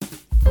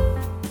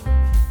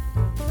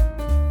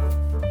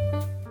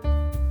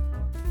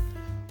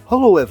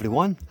Hello,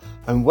 everyone,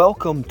 and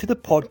welcome to the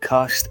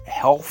podcast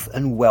Health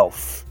and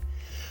Wealth,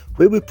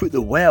 where we put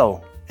the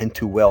well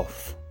into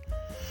wealth.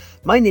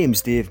 My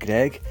name's Dave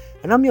Gregg,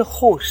 and I'm your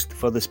host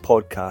for this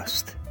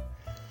podcast.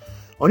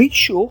 On each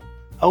show,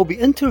 I'll be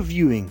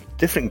interviewing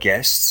different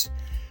guests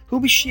who'll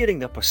be sharing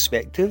their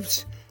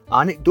perspectives,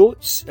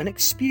 anecdotes, and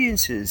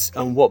experiences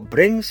on what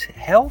brings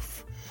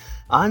health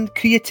and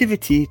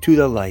creativity to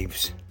their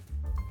lives.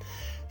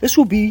 This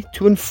will be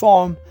to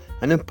inform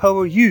and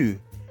empower you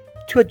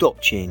to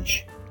adopt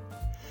change.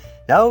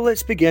 Now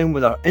let's begin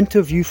with our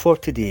interview for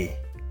today.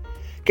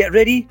 Get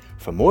ready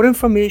for more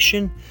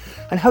information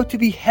on how to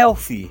be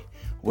healthy,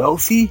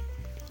 wealthy,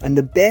 and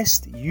the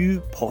best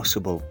you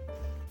possible.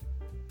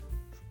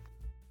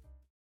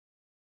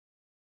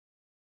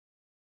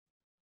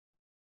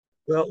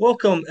 Well,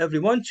 welcome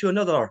everyone to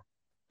another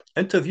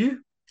interview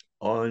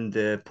on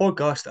the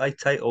podcast I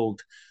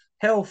titled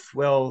Health,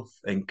 Wealth,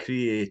 and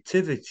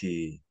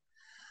Creativity.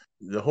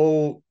 The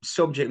whole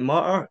subject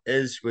matter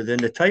is within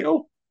the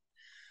title.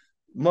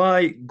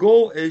 My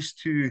goal is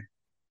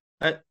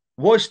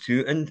was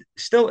to, and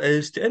still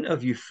is, to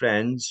interview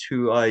friends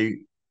who I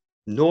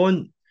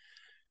known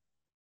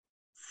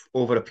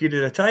over a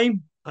period of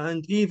time,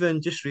 and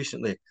even just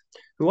recently,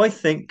 who I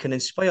think can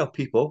inspire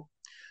people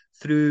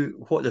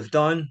through what they've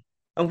done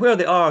and where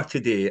they are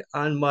today.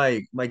 And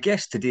my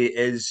guest today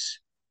is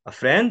a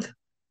friend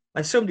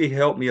and somebody who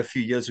helped me a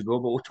few years ago,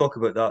 but we'll talk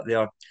about that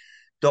there.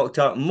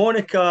 Dr.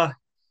 Monika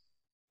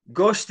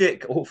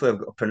Gostic. Hopefully,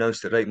 I've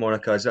pronounced it right,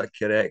 Monika. Is that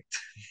correct?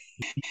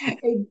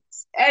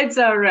 It's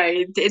all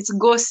right. It's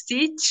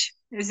Gostic,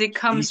 as it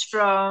comes Stitch.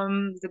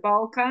 from the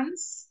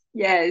Balkans.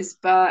 Yes,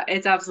 but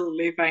it's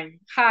absolutely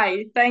fine.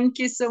 Hi, thank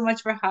you so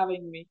much for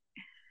having me.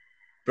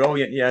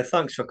 Brilliant. Yeah,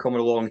 thanks for coming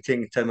along,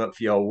 taking time out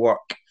for your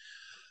work.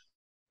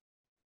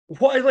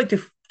 What I'd like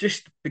to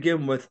just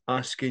begin with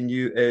asking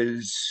you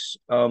is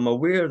I'm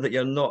aware that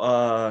you're not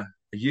a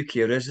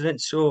UK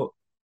resident, so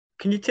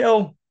can you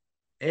tell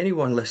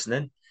anyone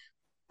listening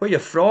where you're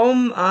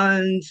from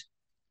and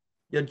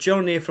your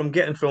journey from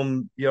getting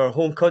from your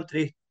home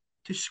country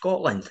to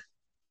Scotland?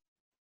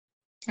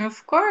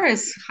 Of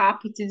course,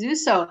 happy to do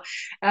so.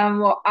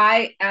 Well,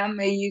 I am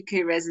a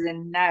UK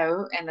resident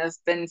now, and I've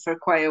been for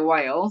quite a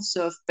while.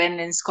 So I've been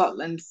in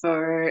Scotland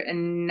for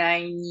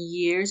 9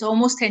 years,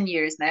 almost 10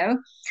 years now.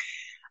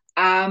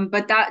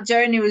 But that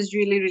journey was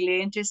really, really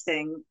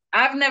interesting.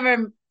 I've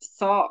never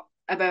thought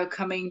about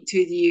coming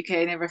to the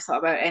UK, never thought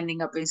about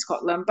ending up in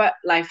Scotland, but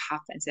life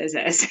happens as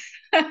is.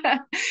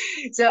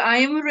 So I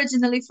am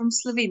originally from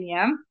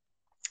Slovenia.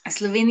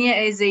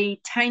 Slovenia is a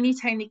tiny,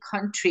 tiny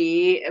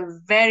country,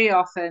 very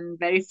often,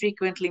 very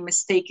frequently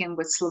mistaken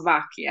with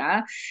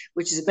Slovakia,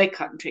 which is a big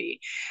country.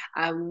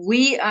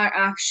 We are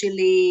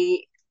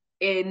actually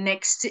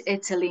next to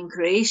Italy and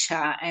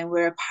Croatia, and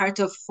we're a part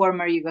of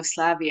former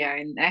Yugoslavia.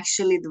 And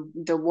actually,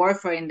 the war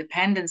for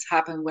independence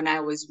happened when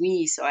I was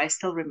wee, so I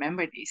still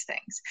remember these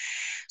things.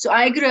 So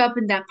I grew up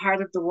in that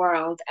part of the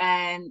world,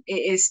 and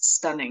it is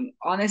stunning.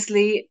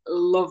 Honestly,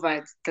 love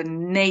it. The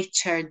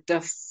nature,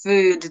 the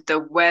food, the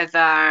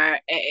weather.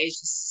 It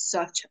is just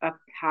such a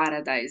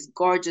paradise.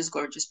 Gorgeous,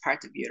 gorgeous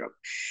part of Europe.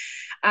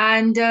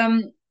 And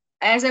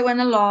as I went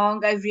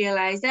along, I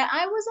realized that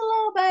I was a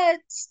little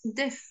bit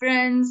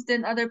different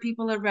than other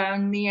people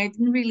around me. I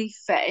didn't really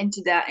fit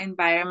into that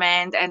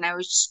environment, and I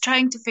was just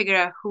trying to figure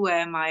out who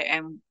am I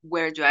and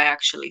where do I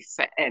actually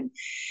fit in.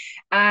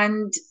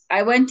 And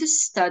I went to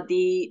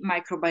study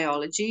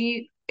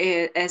microbiology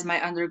as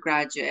my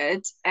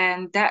undergraduate,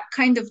 and that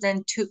kind of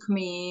then took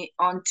me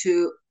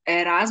onto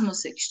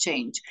Erasmus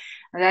exchange.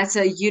 And that's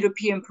a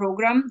European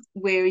program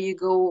where you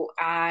go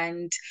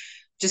and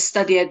just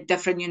study at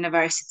different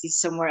universities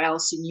somewhere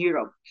else in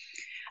Europe.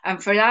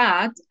 And for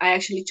that, I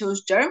actually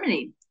chose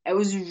Germany. It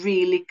was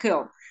really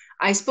cool.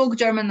 I spoke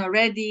German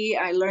already.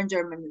 I learned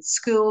German in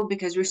school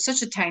because we're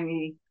such a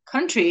tiny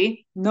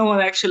country. No one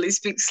actually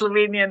speaks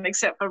Slovenian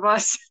except for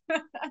us.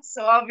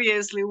 So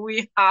obviously,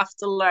 we have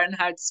to learn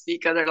how to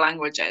speak other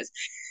languages.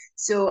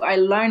 So I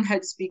learned how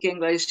to speak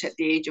English at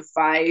the age of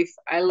 5.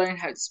 I learned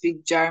how to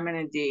speak German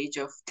at the age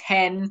of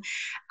 10,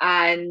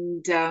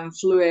 and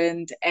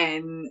fluent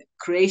in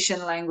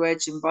Croatian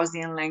language and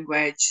Bosnian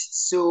language.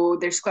 So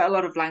there's quite a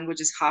lot of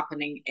languages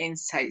happening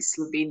inside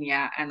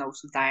Slovenia and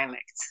also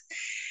dialects.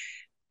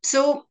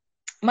 So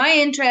my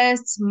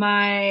interests,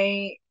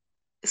 my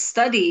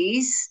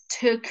studies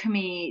took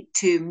me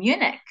to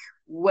Munich,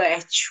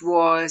 which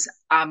was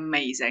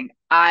amazing.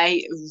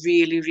 I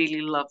really,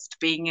 really loved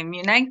being in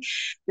Munich.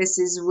 This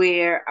is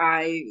where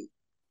I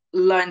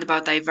learned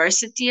about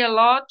diversity a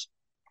lot.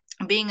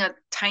 Being a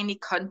tiny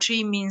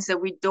country means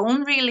that we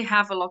don't really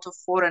have a lot of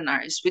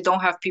foreigners. We don't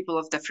have people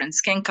of different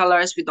skin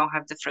colors. We don't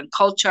have different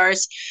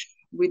cultures.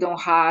 We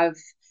don't have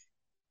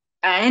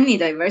any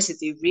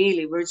diversity,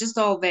 really. We're just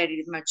all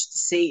very much the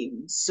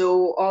same.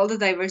 So all the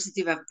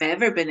diversity I've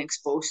ever been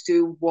exposed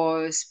to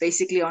was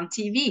basically on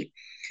TV.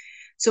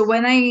 So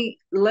when I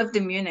lived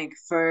in Munich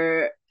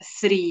for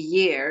 3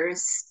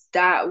 years,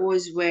 that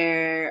was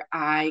where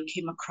I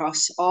came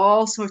across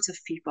all sorts of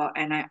people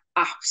and I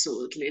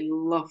absolutely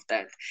loved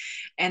it.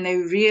 And I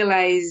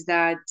realized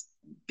that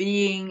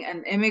being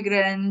an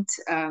immigrant,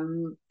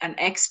 an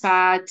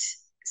expat,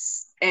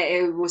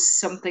 it was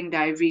something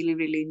that I really,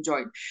 really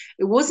enjoyed.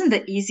 It wasn't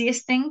the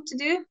easiest thing to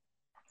do,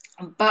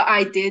 but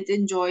I did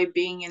enjoy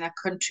being in a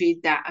country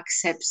that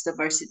accepts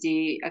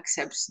diversity,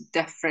 accepts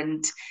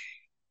different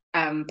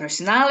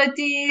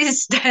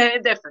personalities,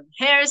 different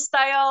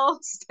hairstyles,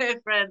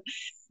 different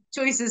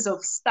choices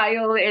of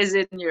style is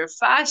in your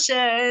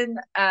fashion.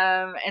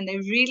 And I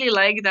really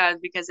like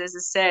that because, as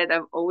I said,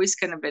 I've always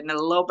kind of been a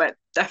little bit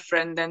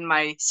different than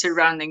my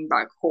surrounding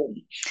back home.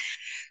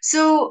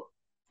 So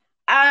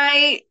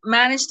I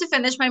managed to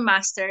finish my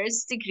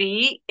master's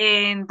degree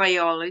in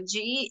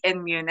biology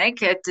in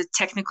Munich at the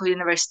Technical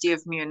University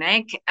of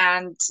Munich.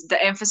 And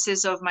the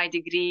emphasis of my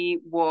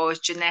degree was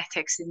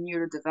genetics and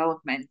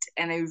neurodevelopment.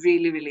 And I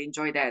really, really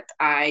enjoyed it.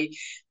 I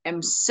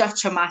am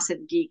such a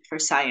massive geek for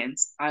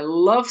science. I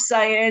love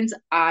science.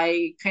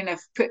 I kind of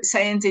put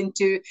science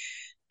into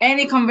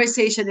any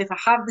conversation if I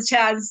have the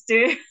chance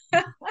to.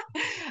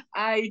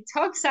 I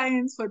talk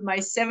science with my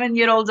 7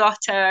 year old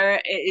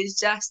daughter. It is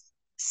just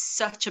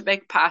such a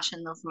big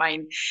passion of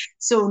mine.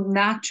 So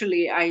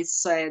naturally, I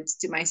said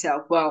to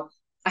myself, well,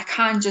 I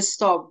can't just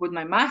stop with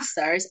my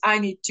master's. I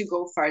need to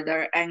go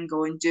further and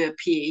go and do a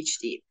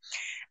PhD.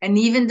 And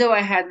even though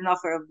I had an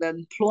offer of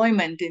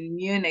employment in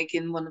Munich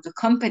in one of the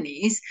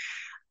companies,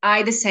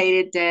 I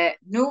decided that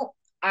no,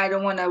 I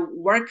don't want to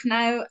work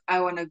now.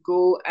 I want to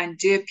go and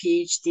do a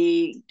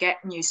PhD,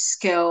 get new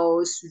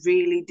skills,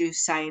 really do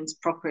science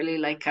properly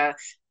like a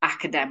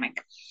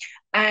academic.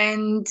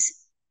 And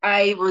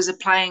I was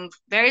applying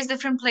various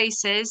different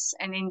places,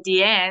 and in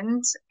the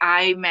end,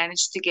 I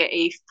managed to get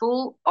a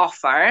full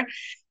offer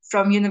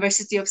from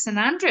University of St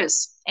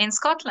Andrews in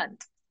Scotland,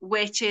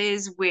 which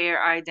is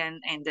where I then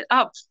ended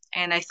up.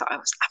 And I thought it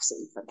was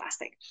absolutely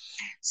fantastic.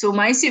 So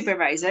my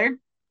supervisor,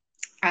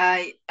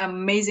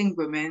 amazing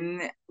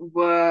woman,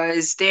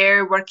 was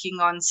there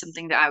working on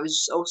something that I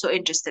was also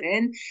interested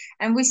in.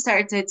 And we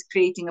started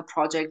creating a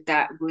project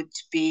that would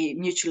be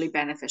mutually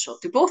beneficial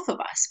to both of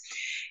us.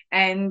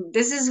 And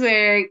this is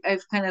where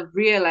I've kind of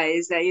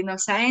realized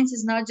that, science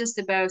is not just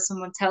about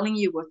someone telling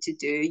you what to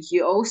do.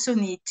 You also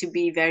need to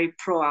be very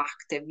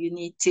proactive. You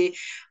need to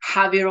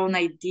have your own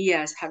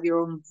ideas, have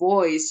your own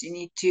voice. You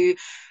need to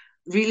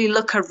really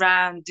look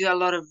around, do a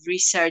lot of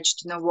research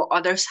to know what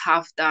others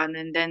have done,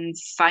 and then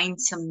find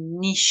some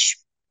niche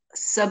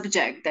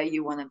subject that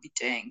you want to be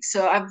doing.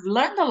 So I've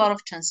learned a lot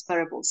of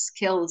transferable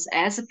skills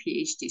as a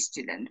PhD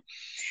student.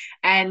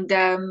 And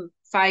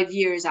 5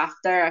 years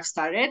after I've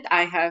started,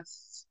 I have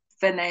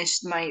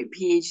finished my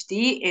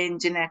PhD in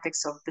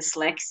genetics of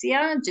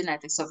dyslexia,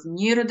 genetics of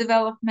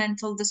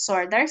neurodevelopmental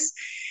disorders.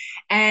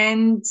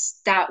 And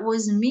that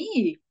was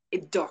me,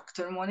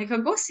 Dr.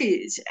 Monika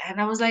Gostic.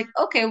 And I was like,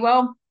 okay,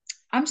 well,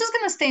 I'm just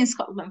going to stay in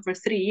Scotland for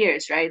 3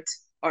 years, right?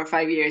 Or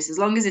 5 years, as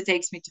long as it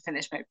takes me to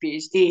finish my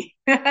PhD.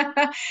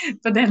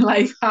 But then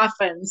life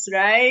happens,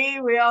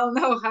 right? We all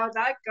know how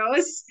that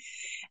goes.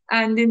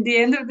 And in the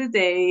end of the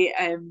day,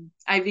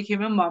 I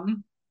became a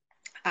mom.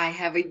 I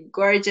have a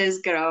gorgeous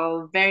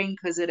girl, very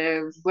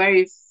inquisitive,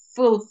 very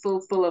full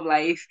of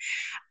life,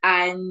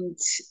 and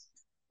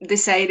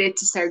decided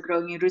to start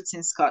growing roots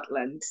in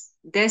Scotland.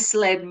 This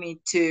led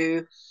me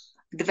to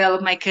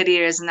develop my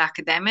career as an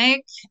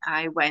academic.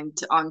 I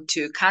went on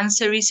to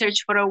cancer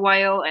research for a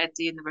while at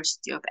the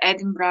University of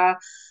Edinburgh.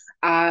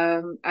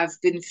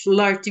 I've been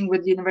flirting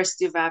with the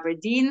University of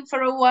Aberdeen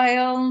for a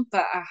while,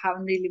 but I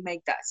haven't really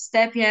made that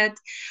step yet.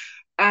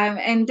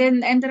 And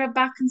then ended up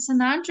back in St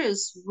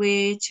Andrews,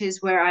 which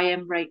is where I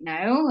am right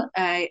now,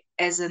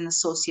 as an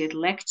associate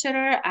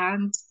lecturer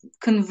and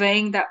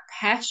conveying that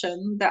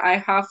passion that I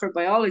have for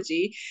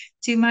biology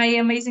to my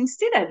amazing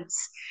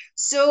students.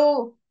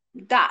 So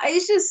that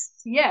is just,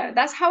 yeah,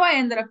 that's how I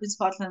ended up in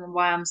Scotland and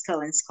why I'm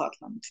still in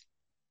Scotland.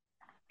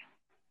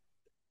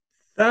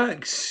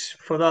 Thanks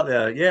for that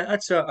there. Yeah,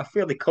 that's a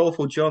fairly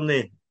colourful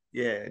journey.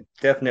 Yeah,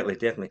 definitely,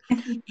 definitely.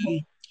 Um,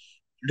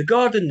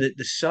 Regarding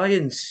the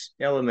science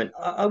element,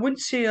 I wouldn't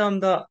say I'm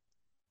that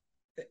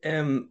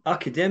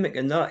academic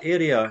in that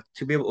area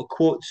to be able to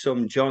quote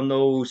some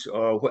journals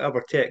or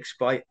whatever text,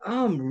 but I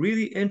am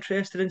really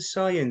interested in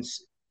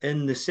science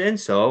in the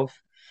sense of,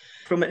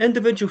 from an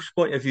individual's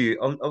point of view,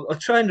 I'll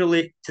try and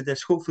relate to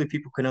this. Hopefully,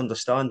 people can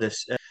understand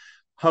this.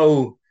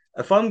 How,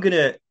 if I'm going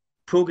to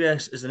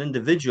progress as an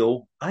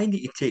individual, I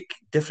need to take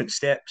different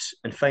steps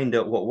and find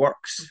out what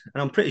works.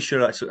 And I'm pretty sure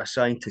that's what a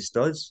scientist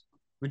does.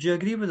 Would you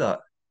agree with that?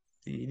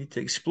 You need to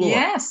explore.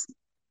 Yes,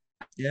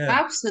 Yeah.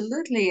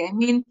 absolutely. I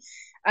mean,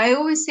 I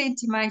always say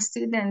to my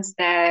students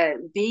that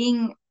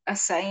being a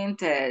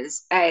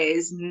scientist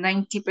is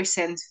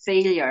 90%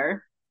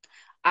 failure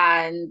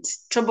and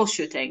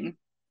troubleshooting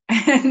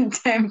and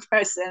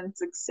 10%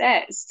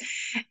 success.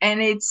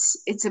 And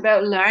it's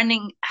about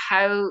learning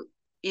how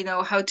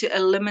to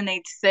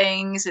eliminate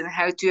things and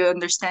how to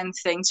understand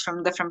things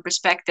from different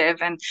perspective.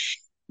 And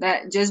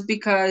that just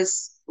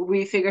because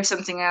we figure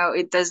something out,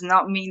 it does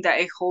not mean that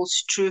it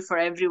holds true for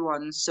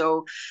everyone.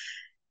 So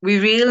we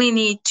really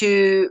need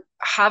to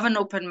have an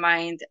open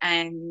mind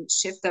and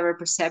shift our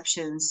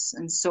perceptions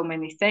and so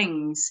many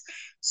things.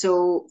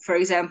 So, for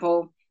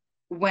example,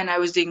 when I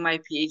was doing my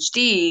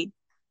PhD,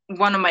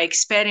 one of my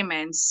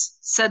experiments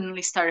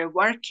suddenly started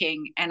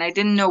working, and I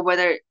didn't know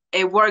whether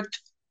it worked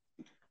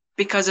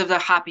because of the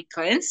happy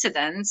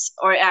coincidence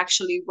or it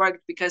actually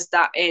worked because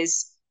that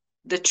is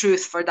the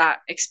truth for that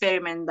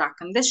experiment, that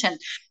condition.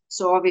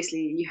 So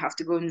obviously you have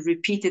to go and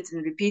repeat it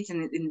and repeat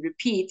and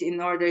repeat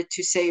in order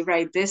to say,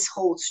 right, this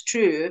holds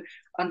true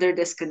under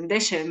this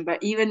condition.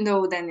 But even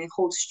though then it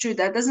holds true,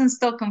 that doesn't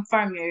still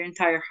confirm your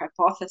entire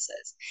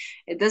hypothesis.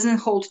 It doesn't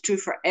hold true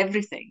for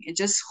everything. It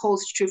just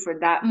holds true for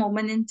that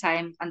moment in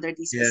time under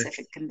these Yeah.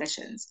 specific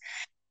conditions.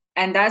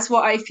 And that's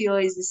what I feel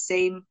is the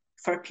same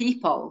for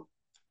people,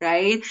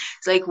 right?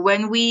 It's like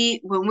when we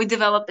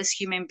develop as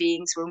human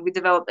beings, when we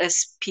develop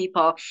as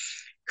people,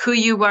 who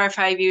you were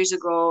 5 years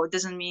ago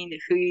doesn't mean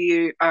who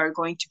you are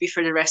going to be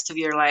for the rest of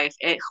your life.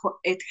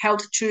 It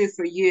held true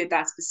for you at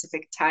that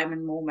specific time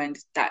and moment,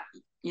 that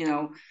you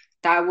know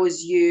that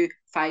was you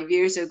 5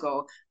 years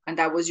ago, and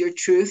that was your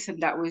truth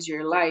and that was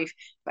your life.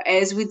 But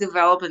as we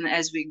develop and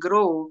as we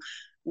grow,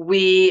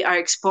 we are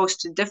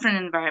exposed to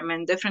different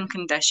environment, different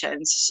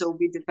conditions. So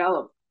we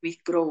develop, we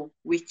grow,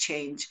 we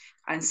change.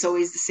 And so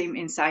is the same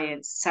in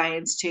science.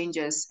 Science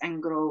changes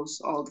and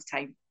grows all the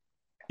time.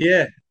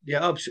 Yeah,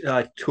 yeah,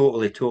 absolutely,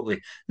 totally,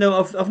 totally.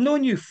 Now, I've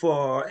known you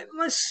for it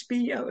must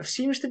be it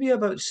seems to be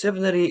about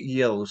 7 or 8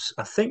 years.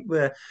 I think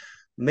we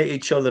met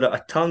each other at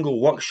a tango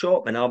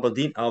workshop in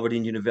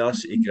Aberdeen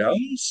University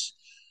grounds,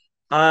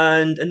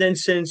 and then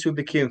since we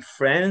became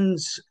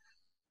friends,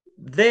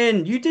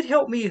 then you did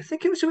help me. I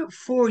think it was about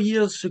 4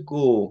 years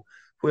ago,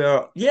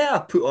 where yeah, I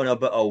put on a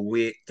bit of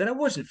weight, and I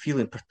wasn't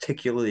feeling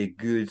particularly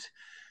good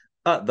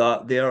at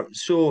that there.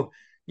 So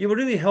you were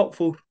really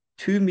helpful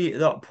to me at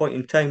that point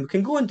in time. We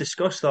can go and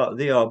discuss that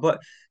there, but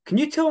can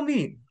you tell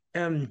me,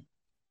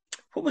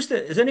 what was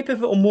is there any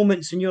pivotal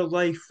moments in your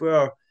life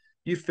where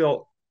you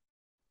felt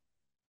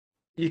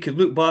you could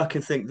look back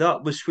and think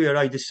that was where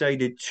I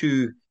decided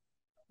to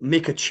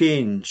make a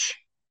change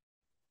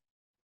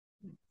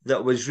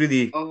that was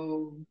really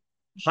Oh,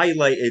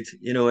 highlighted,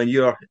 in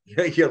your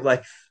your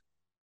life?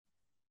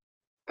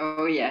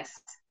 oh yes.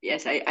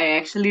 Yes, I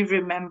actually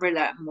remember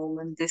that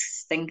moment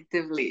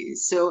distinctively.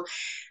 So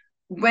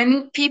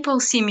when people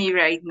see me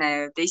right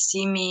now, they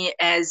see me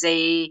as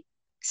a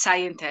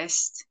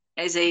scientist,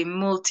 as a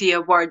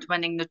multi-award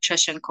winning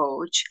nutrition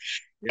coach,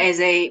 Yeah. as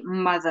a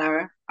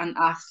mother, an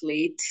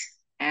athlete,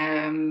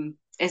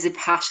 as a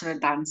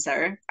passionate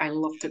dancer. I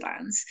love to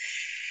dance.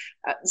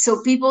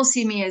 So people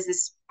see me as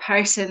this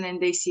person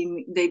and they see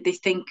me, they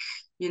think,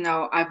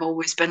 I've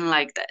always been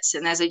like this.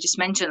 And as I just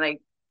mentioned, like,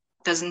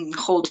 doesn't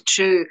hold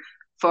true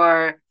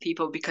for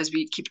people because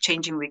we keep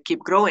changing, we keep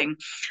growing.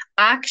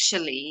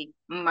 Actually,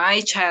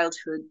 my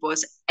childhood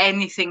was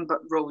anything but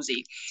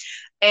rosy.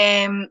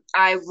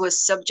 I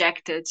was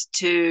subjected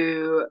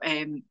to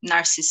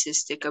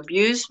narcissistic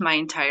abuse my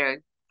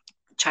entire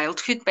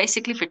childhood,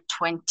 basically for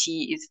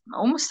 20,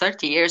 almost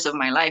 30 years of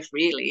my life,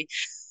 really,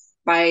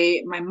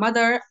 by my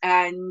mother.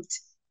 And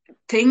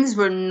things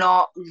were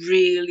not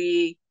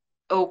really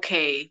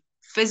okay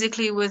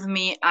physically with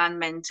me and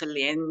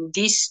mentally. And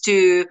these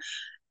two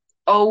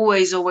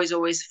always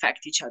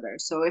affect each other.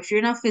 So if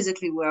you're not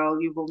physically well,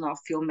 you will not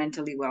feel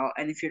mentally well,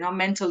 and if you're not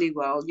mentally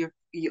well,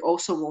 you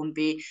also won't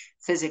be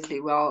physically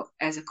well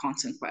as a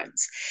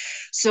consequence.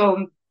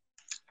 So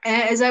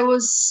as I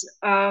was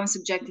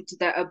subjected to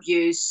that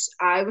abuse,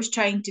 I was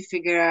trying to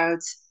figure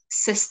out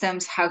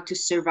systems how to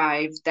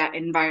survive that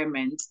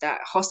environment,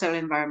 that hostile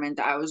environment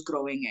that I was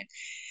growing in.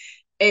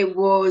 It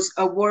was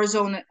a war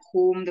zone at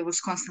home. There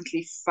was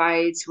constantly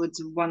fights with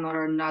one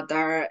or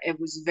another. It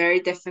was very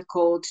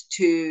difficult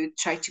to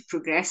try to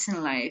progress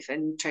in life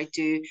and try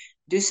to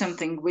do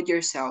something with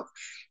yourself.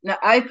 Now,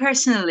 I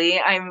personally,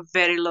 I'm a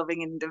very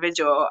loving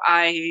individual.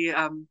 I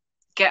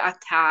get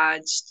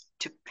attached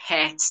to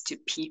pets, to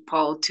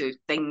people, to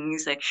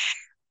things. Like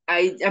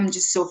I am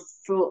just so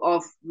full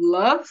of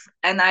love,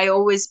 and I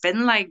always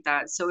been like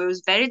that. So it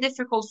was very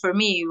difficult for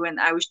me when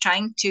I was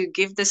trying to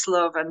give this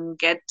love and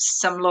get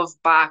some love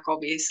back,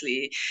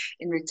 obviously,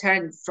 in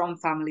return from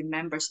family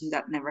members, and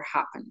that never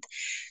happened.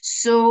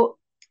 So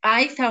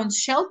I found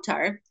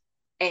shelter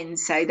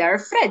inside our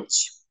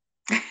fridge.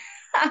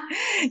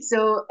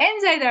 So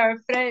inside our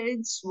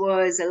fridge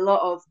was a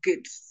lot of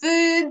good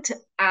food,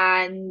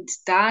 and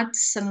that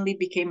suddenly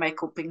became my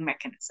coping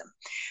mechanism.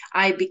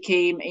 I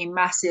became a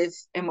massive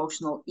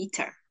emotional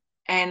eater.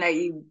 And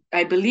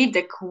I believe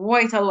that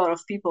quite a lot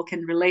of people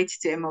can relate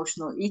to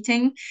emotional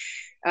eating.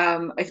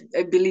 I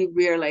believe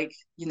we are like,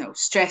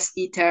 stress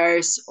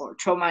eaters or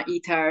trauma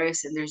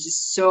eaters, and there's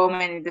just so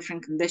many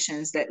different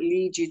conditions that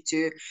lead you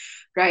to,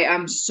 right,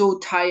 I'm so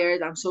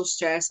tired, I'm so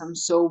stressed, I'm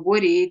so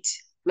worried,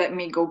 let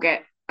me go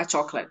get a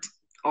chocolate.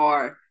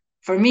 Or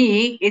for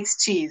me,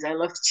 it's cheese. I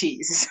love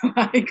cheese. So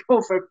I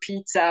go for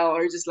pizza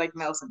or just like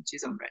melt some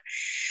cheese on bread.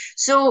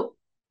 So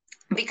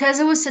because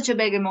I was such a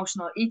big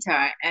emotional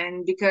eater,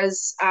 and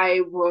because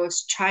I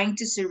was trying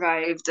to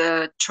survive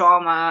the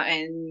trauma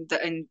and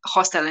the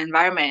hostile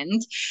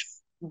environment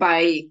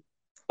by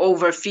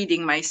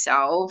overfeeding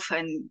myself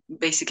and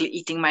basically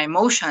eating my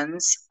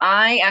emotions,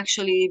 I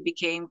actually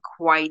became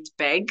quite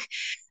big.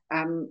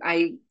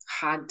 I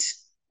had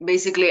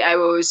basically I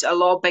was a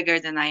lot bigger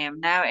than I am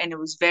now, and it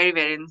was very,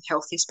 very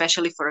unhealthy,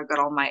 especially for a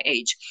girl my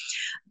age.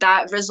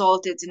 That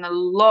resulted in a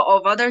lot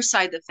of other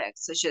side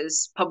effects, such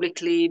as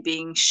publicly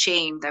being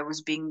shamed. I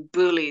was being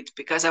bullied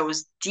because I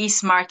was the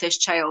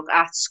smartest child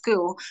at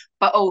school,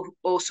 but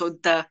also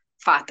the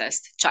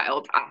fattest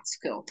child at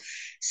school.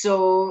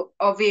 So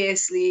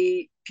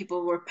obviously,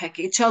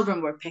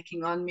 children were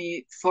picking on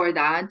me for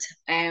that.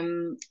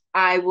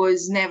 I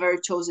was never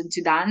chosen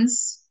to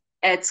dance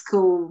at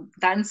school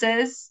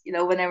dances.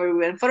 Whenever we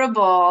went for a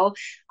ball,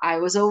 I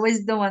was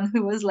always the one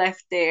who was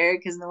left there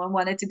because no one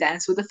wanted to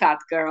dance with a fat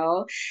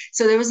girl.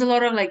 So there was a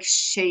lot of like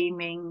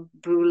shaming,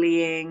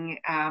 bullying,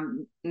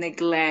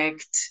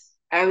 neglect.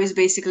 I was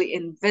basically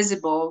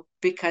invisible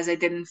because I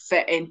didn't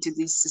fit into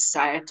these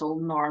societal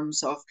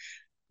norms of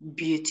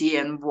beauty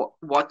and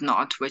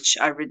whatnot, which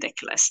are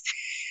ridiculous.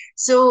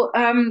 So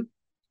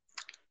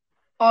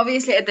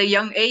obviously at the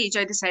young age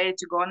I decided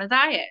to go on a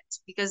diet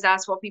because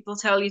that's what people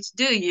tell you to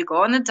do. You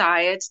go on a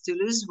diet to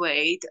lose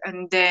weight,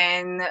 and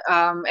then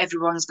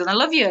everyone's gonna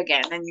love you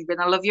again, and you're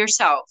gonna love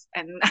yourself.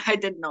 And I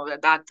didn't know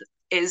that that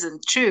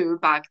isn't true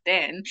back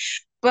then,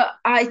 but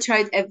I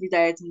tried every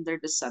diet under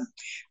the sun.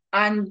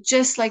 And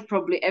just like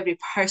probably every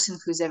person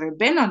who's ever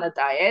been on a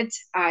diet,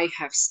 I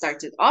have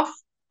started off,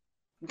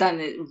 done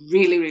it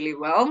really, really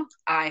well.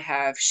 I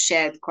have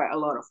shed quite a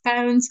lot of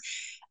pounds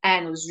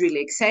and was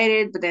really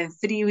excited. But then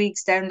 3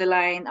 weeks down the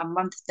line, a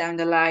month down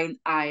the line,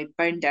 I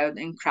burned out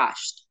and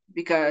crashed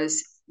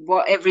because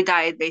what every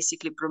diet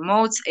basically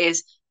promotes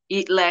is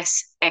eat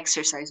less,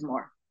 exercise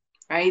more,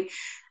 right?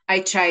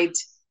 I tried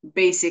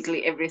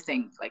basically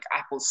everything like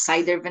apple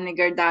cider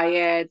vinegar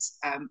diet,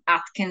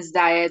 Atkins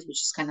diet,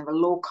 which is kind of a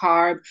low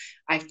carb.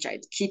 I tried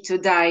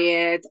keto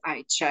diet.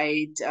 I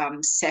tried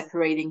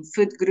separating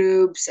food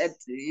groups.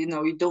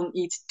 You don't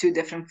eat two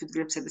different food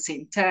groups at the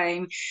same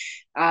time.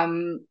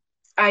 Um,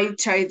 I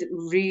tried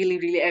really,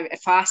 really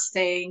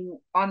fasting,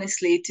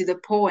 honestly, to the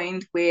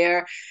point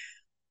where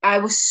I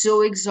was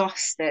so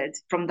exhausted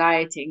from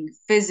dieting,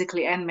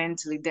 physically and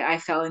mentally, that I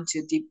fell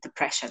into deep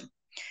depression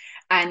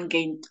and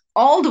gained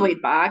all the way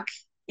back,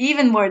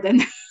 even more than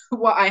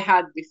what I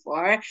had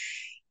before,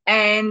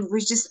 and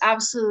was just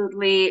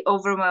absolutely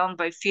overwhelmed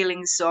by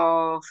feelings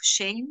of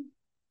shame,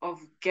 of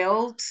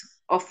guilt,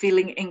 of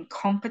feeling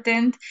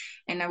incompetent.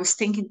 And I was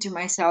thinking to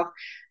myself,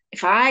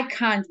 if I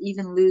can't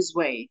even lose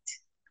weight,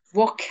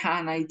 what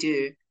can I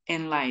do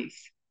in life?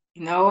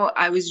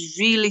 I was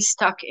really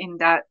stuck in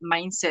that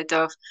mindset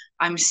of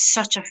I'm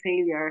such a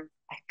failure.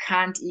 I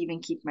can't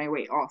even keep my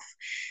weight off.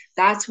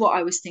 That's what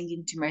I was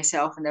thinking to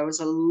myself. And there was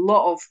a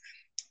lot of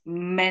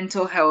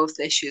mental health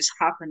issues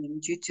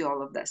happening due to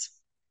all of this.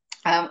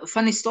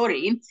 Funny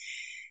story,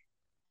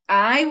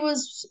 I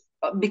was,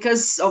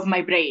 because of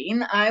my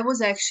brain, I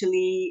was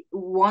actually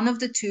one of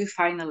the two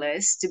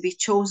finalists to be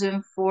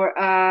chosen for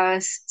a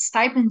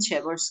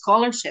stipendship or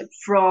scholarship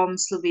from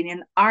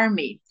Slovenian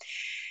Army,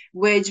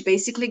 which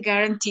basically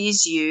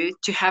guarantees you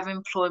to have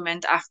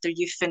employment after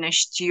you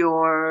finished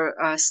your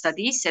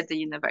studies at the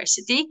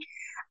university.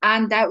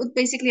 And that would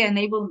basically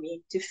enable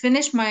me to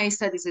finish my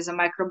studies as a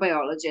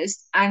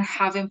microbiologist and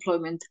have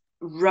employment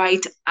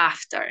right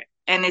after.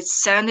 And it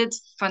sounded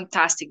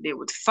fantastic. They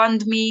would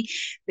fund me,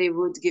 they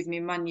would give me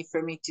money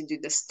for me to do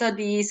the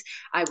studies.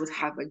 I would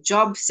have a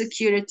job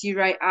security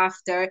right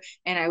after,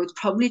 and I would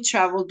probably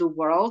travel the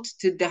world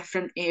to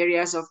different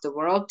areas of the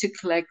world to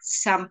collect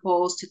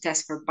samples to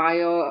test for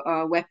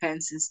bio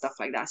weapons and stuff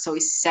like that. So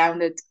it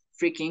sounded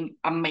freaking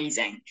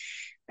amazing,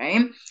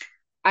 right?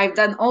 I've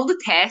done all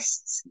the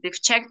tests.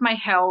 They've checked my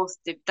health.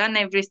 They've done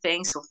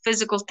everything. So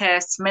physical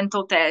tests,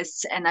 mental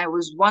tests, and I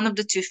was one of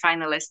the two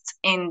finalists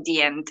in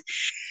the end.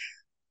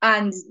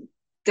 And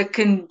the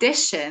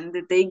condition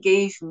that they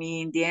gave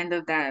me in the end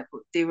of that,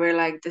 they were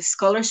like, the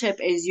scholarship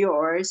is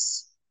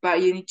yours,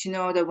 but you need to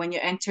know that when you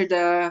enter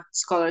the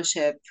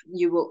scholarship,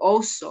 you will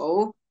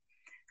also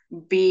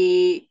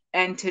be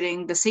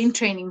entering the same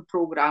training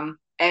program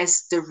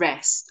as the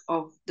rest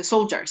of the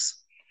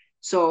soldiers.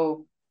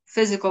 So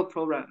physical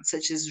programs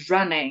such as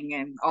running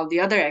and all the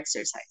other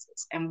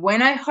exercises. And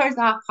when I heard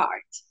that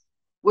part,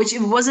 which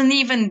it wasn't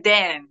even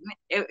then,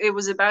 it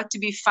was about to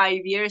be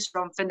 5 years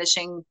from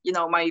finishing,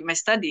 my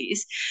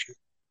studies.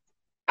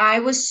 I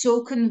was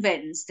so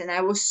convinced and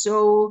I was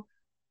so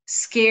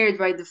scared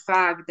by the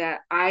fact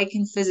that I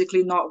can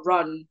physically not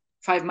run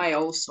 5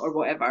 miles or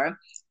whatever,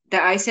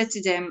 that I said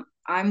to them,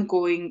 I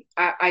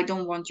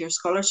don't want your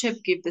scholarship.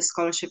 Give the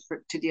scholarship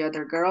to the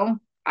other girl.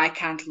 I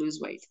can't lose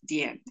weight.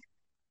 The end.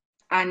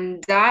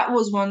 And that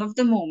was one of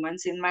the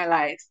moments in my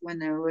life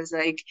when I was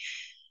like,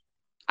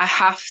 I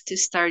have to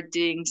start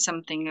doing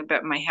something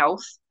about my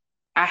health.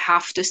 I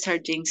have to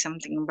start doing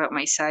something about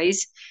my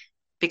size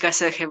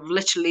because I have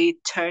literally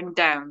turned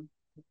down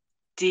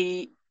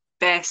the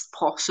best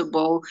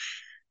possible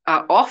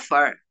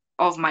offer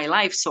of my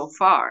life so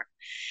far.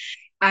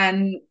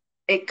 And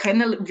it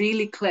kind of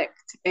really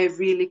clicked. It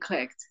really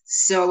clicked.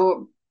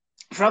 So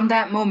from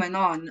that moment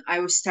on,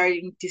 I was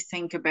starting to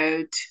think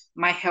about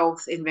my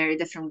health in very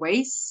different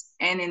ways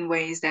and in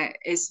ways that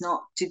is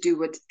not to do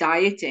with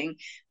dieting,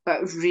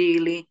 but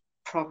really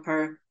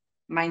proper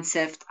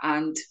mindset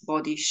and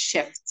body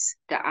shifts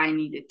that I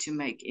needed to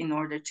make in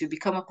order to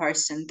become a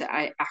person that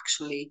I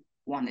actually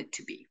wanted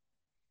to be.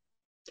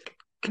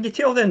 Can you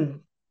tell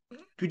then,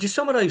 would you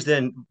summarize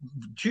then,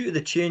 due to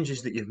the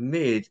changes that you've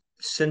made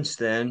since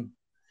then,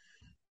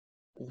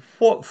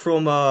 what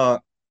from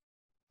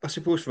I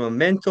suppose from a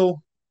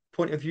mental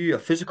point of view, a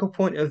physical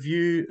point of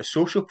view, a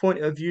social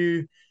point of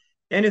view,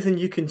 anything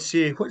you can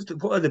say,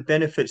 what are the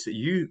benefits that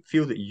you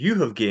feel that you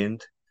have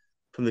gained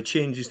from the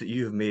changes that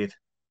you have made?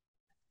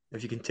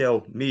 If you can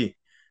tell me,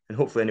 and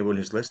hopefully anyone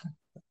who's listening,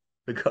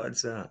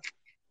 regards that.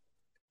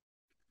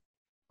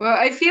 Well,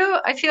 I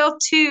feel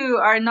two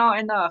are not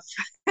enough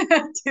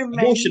to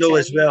Emotional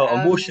as mention. well,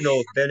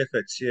 emotional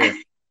benefits, yeah.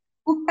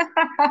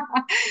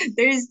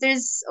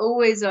 There's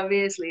always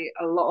obviously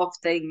a lot of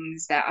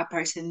things that a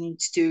person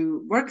needs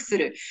to work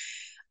through.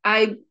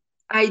 I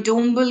I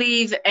don't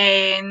believe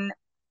in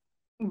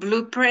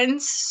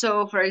blueprints.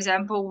 So for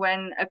example,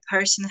 when a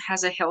person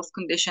has a health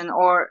condition,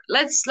 or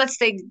let's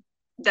take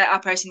that a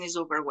person is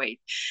overweight.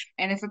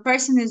 And if a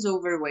person is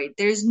overweight,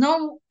 there's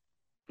no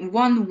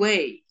one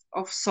way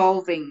of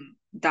solving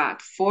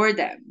that for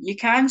them. You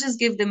can't just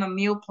give them a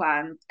meal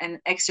plan and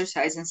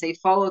exercise and say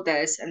follow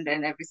this and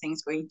then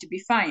everything's going to be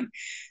fine.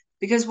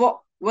 Because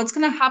what's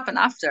going to happen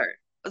after?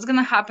 What's going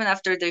to happen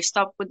after they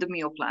stop with the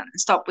meal plan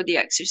and stop with the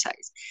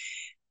exercise?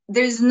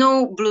 There's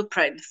no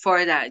blueprint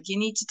for that. You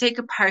need to take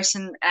a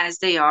person as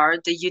they are,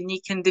 the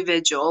unique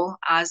individual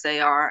as they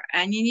are,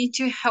 and you need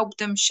to help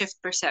them shift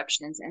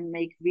perceptions and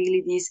make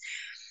really these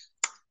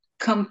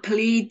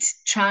complete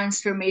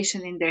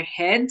transformation in their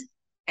head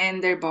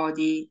and their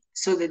body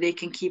so that they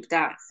can keep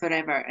that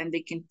forever and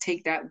they can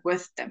take that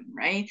with them,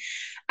 right?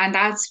 And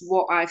that's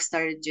what I've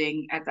started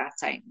doing at that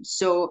time.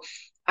 So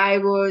I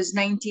was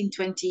 19,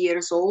 20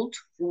 years old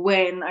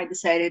when I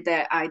decided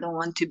that I don't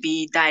want to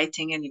be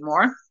dieting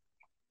anymore.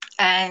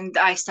 And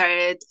I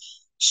started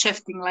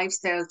shifting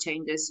lifestyle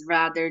changes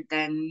rather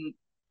than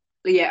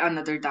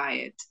another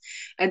diet.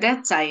 At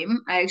that time,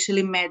 I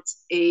actually met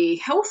a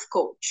health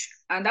coach,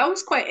 and that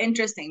was quite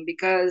interesting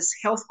because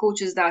health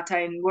coaches that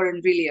time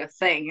weren't really a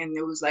thing, and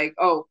it was like,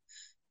 oh,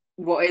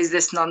 what is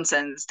this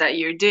nonsense that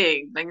you're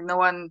doing? Like no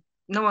one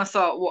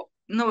thought what,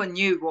 no one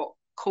knew what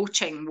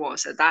coaching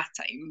was at that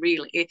time,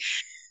 really.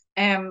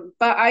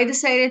 But I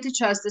decided to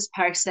trust this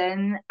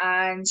person,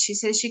 and she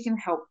said she can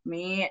help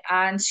me,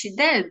 and she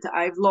did.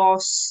 I've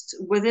lost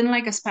within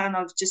like a span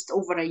of just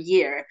over a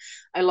year.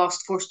 I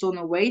lost 4 stone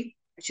of weight,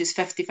 which is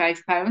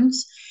 55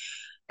 pounds.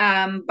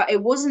 But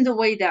it wasn't the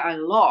weight that I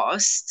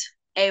lost;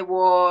 it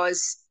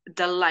was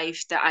the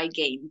life that I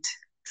gained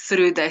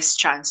through this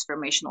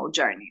transformational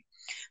journey.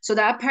 So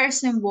that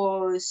person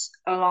was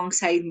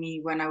alongside me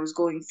when I was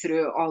going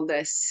through all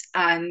this,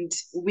 and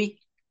we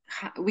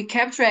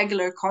kept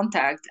regular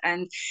contact,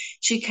 and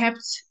she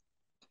kept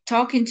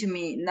talking to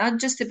me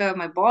not just about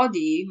my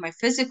body, my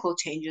physical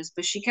changes,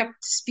 but she kept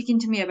speaking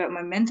to me about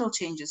my mental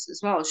changes as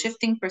well,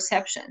 shifting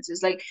perceptions.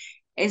 It's like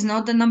it's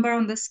not the number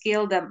on the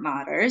scale that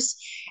matters,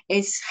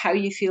 it's how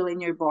you feel in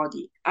your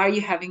body. Are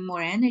you having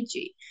more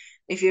energy?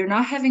 If you're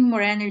not having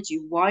more energy,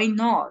 why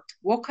not?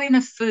 What kind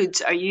of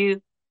foods are you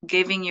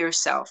giving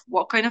yourself?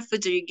 What kind of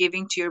foods are you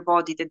giving to your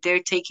body that they're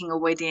taking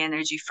away the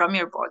energy from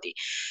your body?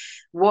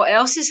 What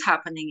else is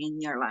happening in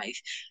your life?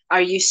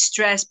 Are you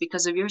stressed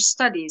because of your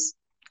studies?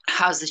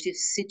 How's the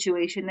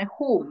situation at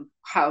home?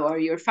 How are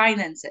your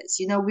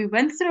finances? We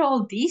went through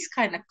all these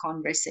kind of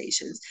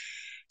conversations.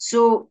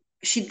 So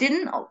she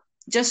didn't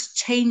just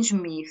change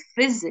me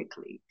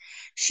physically,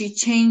 she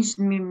changed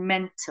me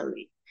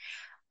mentally.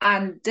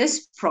 And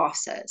this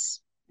process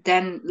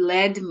then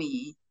led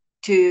me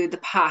to the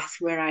path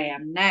where I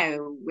am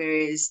now,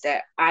 whereas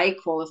that I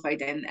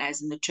qualified in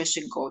as a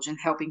nutrition coach and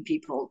helping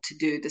people to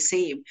do the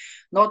same,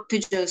 not to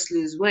just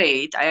lose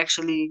weight. I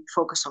actually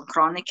focus on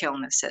chronic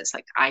illnesses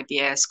like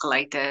IBS,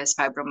 colitis,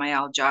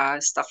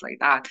 fibromyalgia, stuff like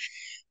that.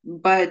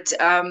 But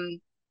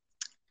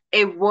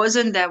it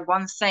wasn't that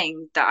one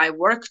thing that I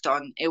worked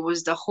on. It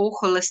was the whole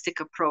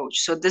holistic approach.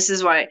 So this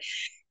is why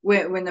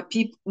when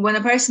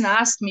a person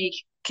asks me,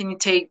 can you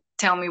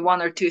tell me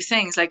one or two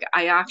things? Like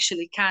I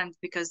actually can't,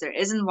 because there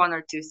isn't one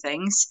or two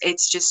things.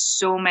 It's just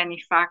so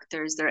many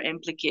factors that are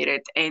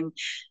implicated in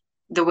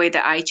the way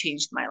that I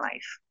changed my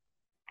life.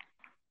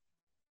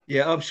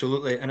 Yeah,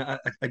 absolutely. And I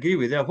agree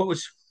with that. What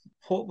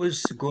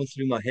was going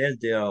through my head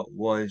there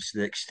was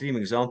the extreme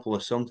example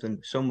of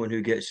someone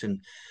who gets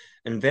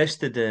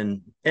invested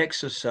in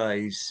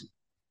exercise,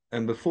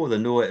 and before they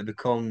know it, it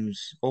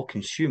becomes all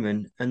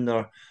consuming, and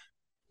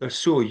they're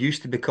so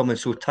used to becoming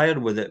so tired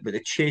with it, but they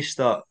chase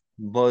that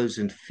buzz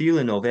and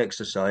feeling of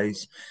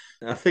exercise.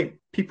 I think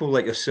people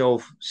like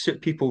yourself sit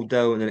people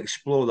down and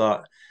explore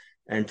that,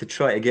 and to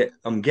try to get,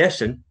 I'm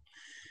guessing,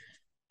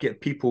 get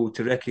people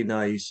to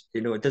recognize,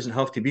 it doesn't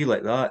have to be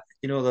like that.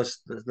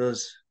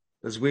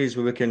 There's ways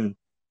where we can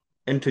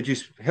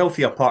introduce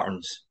healthier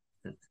patterns.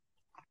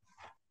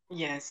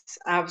 Yes,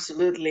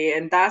 absolutely.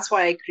 And that's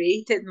why I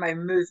created my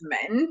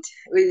movement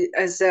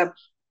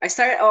I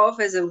started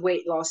off as a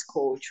weight loss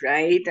coach,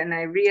 right? And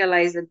I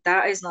realized that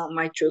that is not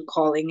my true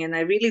calling. And I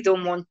really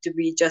don't want to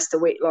be just a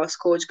weight loss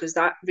coach because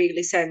that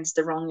really sends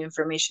the wrong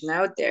information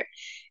out there.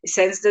 It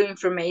sends the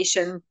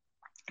information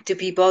to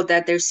people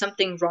that there's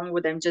something wrong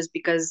with them just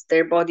because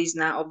their body's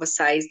not of a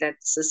size that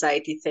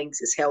society thinks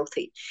is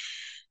healthy.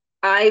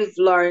 I've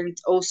learned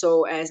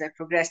also as I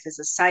progressed as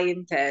a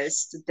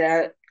scientist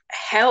that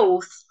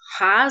health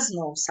has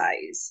no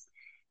size.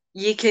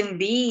 You can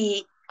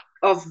be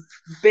of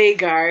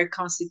bigger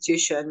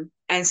constitution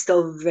and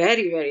still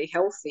very, very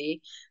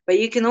healthy, but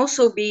you can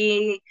also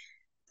be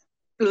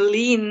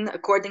lean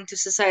according to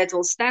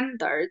societal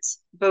standards,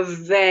 but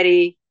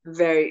very,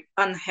 very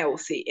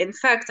unhealthy. In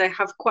fact, I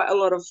have quite a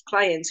lot of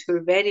clients who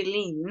are very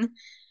lean,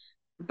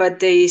 but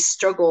they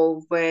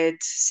struggle with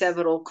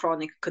several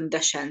chronic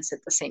conditions at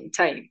the same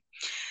time.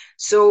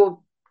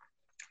 So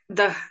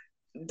the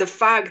the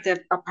fact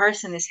that a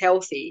person is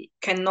healthy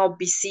cannot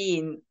be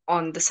seen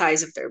on the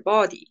size of their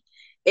body.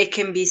 It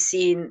can be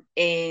seen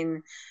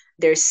in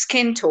their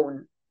skin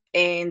tone,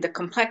 in the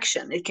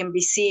complexion. It can be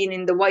seen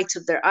in the whites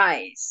of their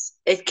eyes.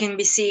 It can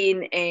be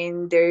seen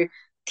in their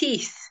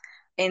teeth,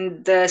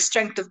 in the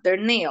strength of their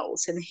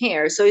nails and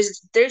hair. So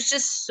there's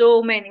just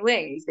so many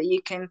ways that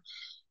you can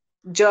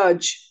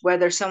judge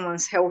whether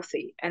someone's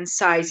healthy, and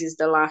size is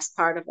the last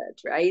part of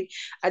it, right?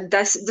 And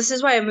this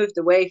is why I moved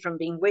away from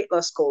being weight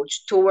loss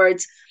coach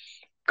towards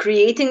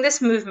creating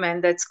this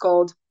movement that's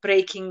called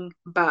Breaking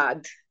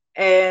Bad.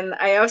 And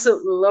I also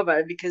love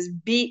it because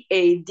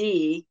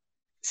BAD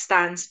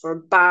stands for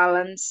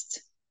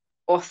balanced,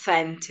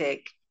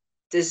 authentic,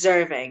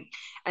 deserving.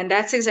 And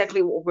that's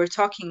exactly what we're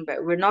talking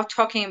about. We're not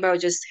talking about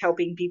just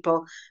helping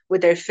people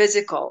with their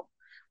physical.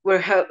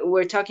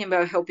 We're talking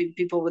about helping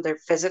people with their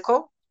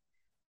physical,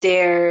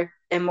 their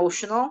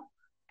emotional,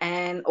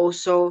 and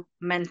also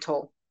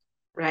mental,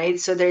 right?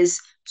 So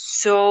there's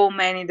so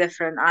many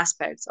different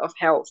aspects of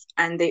health,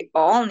 and they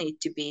all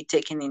need to be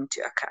taken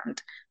into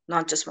account,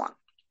 not just one.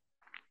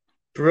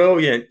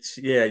 Brilliant.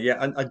 Yeah, yeah.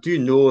 And I do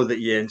know that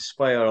you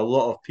inspire a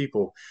lot of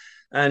people.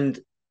 And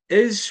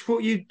is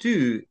what you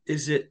do,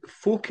 is it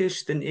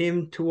focused and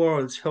aimed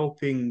towards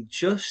helping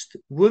just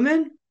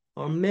women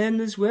or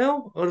men as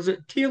well? Or is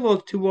it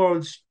tailored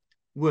towards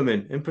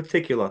women in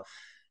particular?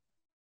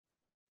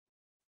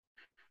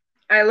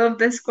 I love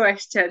this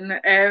question.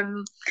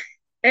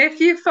 If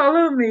you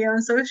follow me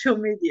on social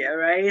media,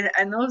 right,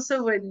 and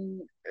also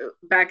when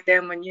back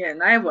then when you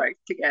and I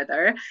worked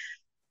together,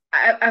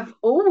 I've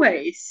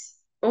always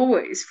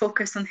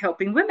focused on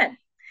helping women.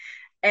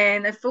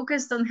 And I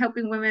focused on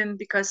helping women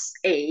because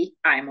A,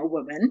 I'm a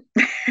woman.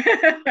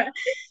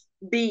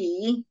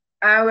 B,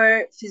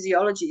 our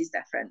physiology is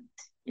different.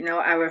 You know,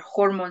 our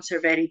hormones are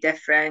very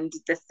different.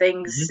 The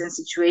things Mhm. and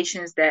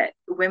situations that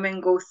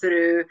women go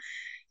through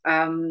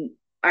um,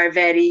 are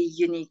very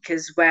unique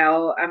as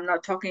well. I'm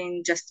not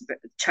talking just about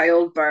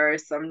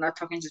childbirth. I'm not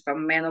talking just about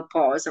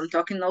menopause. I'm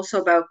talking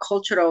also about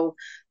cultural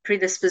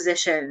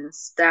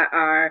predispositions that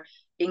are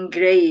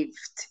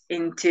engraved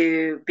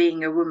into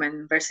being a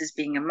woman versus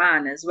being a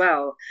man as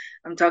well.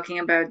 I'm talking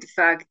about the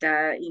fact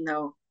that,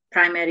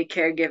 primary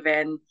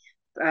caregiving,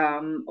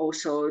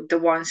 also the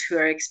ones who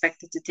are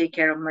expected to take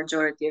care of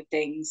majority of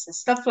things,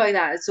 stuff like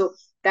that. So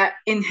that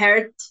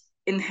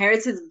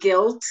inherited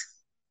guilt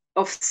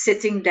of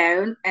sitting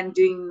down and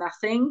doing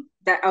nothing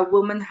that a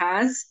woman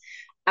has.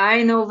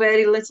 I know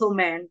very little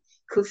men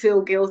who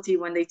feel guilty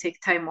when they take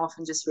time off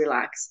and just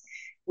relax.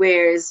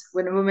 Whereas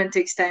when a woman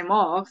takes time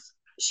off,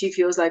 she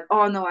feels like,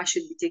 oh no, I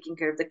should be taking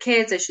care of the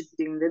kids, I should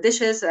be doing the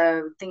dishes,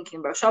 thinking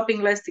about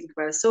shopping lists, thinking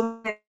about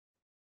so many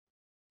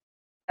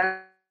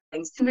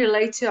things. Can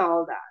relate to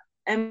all that.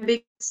 And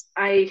because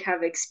I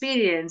have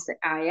experienced,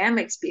 I am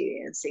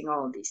experiencing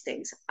all of these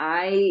things,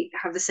 I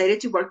have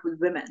decided to work with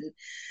women.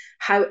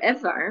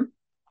 However,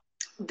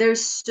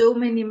 there's so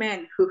many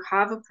men who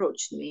have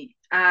approached me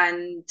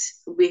and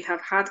we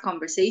have had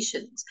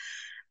conversations,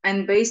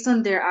 and based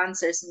on their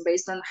answers and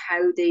based on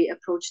how they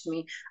approached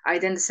me, I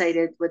then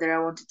decided whether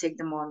I want to take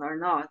them on or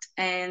not.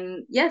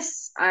 And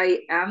yes,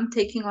 I am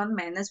taking on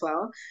men as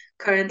well.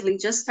 Currently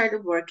just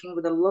started working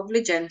with a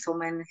lovely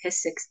gentleman in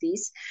his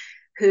 60s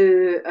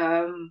who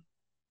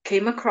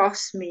came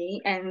across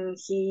me, and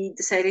he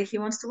decided he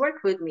wants to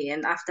work with me.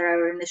 And after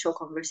our initial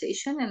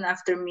conversation, and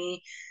after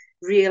me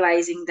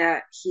realizing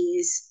that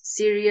he's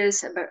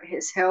serious about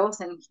his health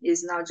and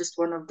is not just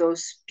one of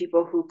those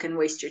people who can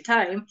waste your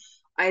time,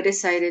 I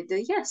decided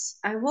that yes,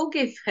 I will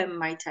give him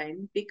my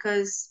time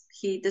because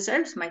he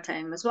deserves my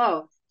time as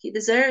well. He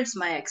deserves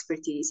my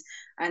expertise.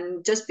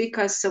 And just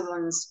because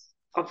someone's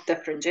of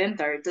different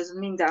gender doesn't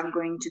mean that I'm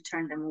going to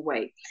turn them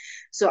away.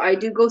 So I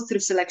do go through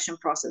selection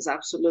process,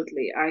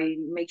 absolutely. I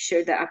make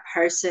sure that a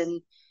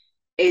person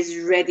is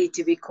ready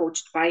to be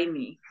coached by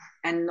me,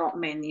 and not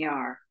many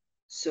are.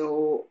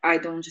 So I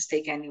don't just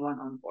take anyone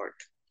on board.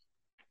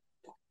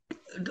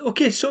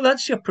 Okay, so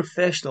that's your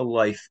professional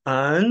life,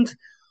 and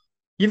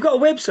you've got a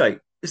website.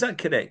 Is that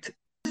correct?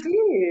 I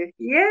do,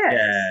 yes.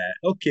 Yeah.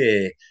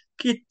 Okay.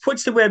 Okay.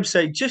 What's the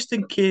website? Just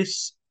in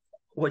case,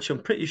 which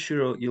I'm pretty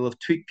sure you'll have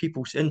tweaked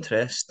people's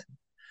interest.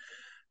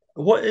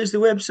 What is the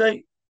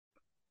website?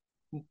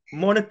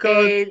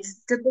 Monica.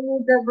 It's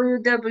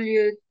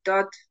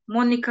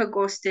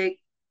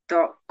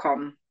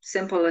www.monikagostic.com.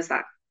 Simple as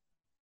that.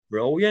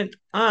 Brilliant.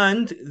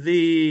 And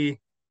the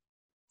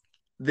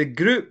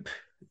group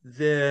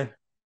the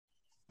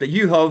that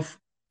you have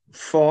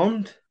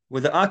formed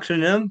with the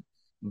acronym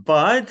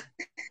BAD,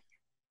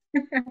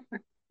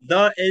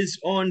 that is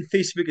on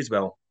Facebook as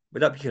well.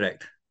 Would that be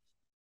correct?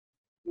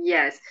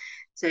 Yes.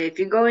 So if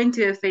you go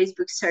into a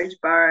Facebook search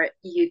bar,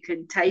 you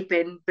can type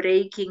in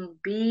breaking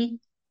B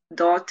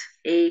dot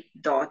A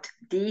dot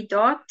D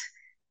dot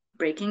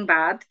Breaking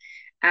Bad,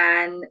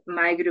 and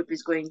my group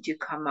is going to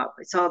come up.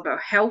 It's all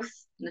about health,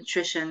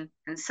 nutrition,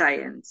 and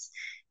science.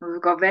 And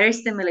we've got very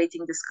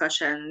stimulating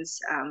discussions.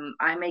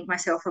 I make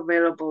myself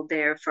available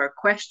there for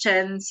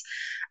questions,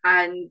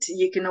 and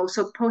you can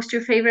also post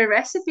your favorite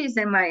recipes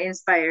that might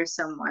inspire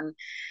someone.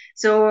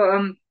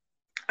 So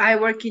I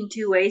work in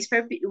two ways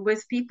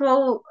with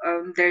people.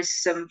 There's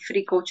some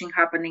free coaching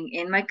happening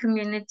in my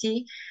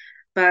community,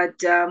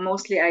 but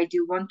mostly I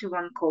do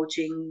one-to-one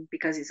coaching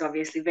because it's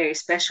obviously very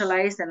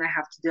specialized and I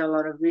have to do a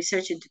lot of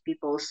research into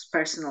people's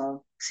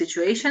personal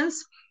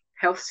situations,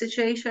 health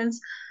situations.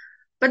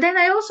 But then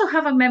I also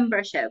have a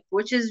membership,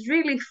 which is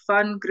really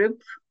fun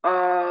group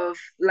of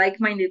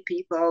like-minded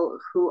people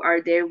who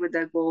are there with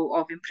the goal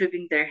of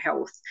improving their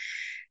health.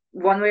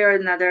 One way or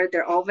another,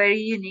 they're all very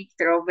unique,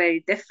 they're all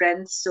very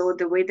different. So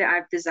the way that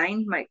I've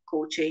designed my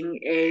coaching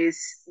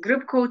is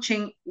group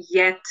coaching,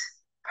 yet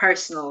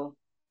personal,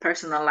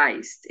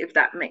 personalized, if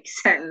that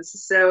makes sense.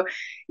 So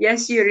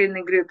yes, you're in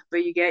a group,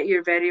 but you get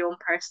your very own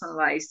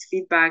personalized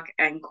feedback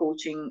and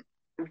coaching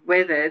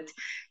with it.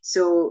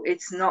 So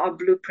it's not a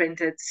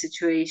blueprinted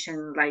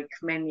situation like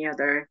many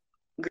other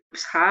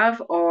groups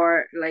have,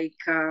 or like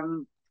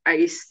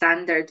a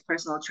standard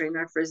personal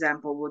trainer, for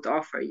example, would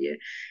offer you.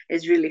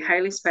 It's really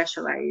highly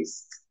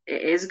specialized.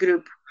 It is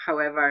group,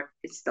 however,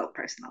 it's still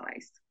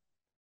personalized.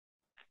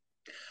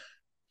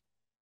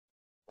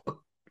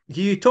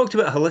 You talked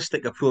about a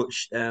holistic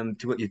approach to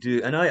what you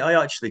do, and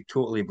I actually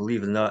totally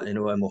believe in that,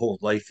 in my whole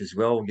life as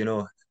well.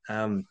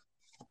 Um,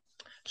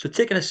 so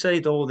taking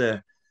aside all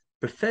the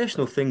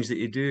professional things that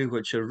you do,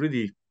 which are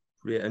really,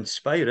 really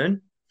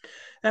inspiring,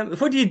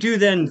 what do you do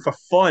then for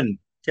fun?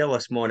 Tell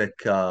us,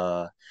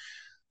 Monica.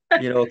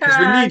 Because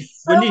we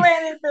So need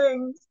many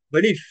things.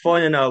 we need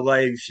fun in our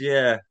lives.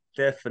 Yeah,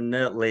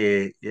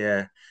 definitely.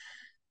 Yeah,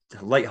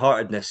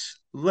 lightheartedness.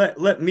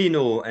 Let me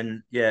know,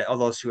 and yeah,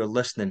 others who are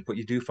listening, what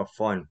you do for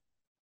fun.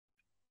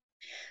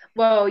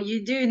 Well,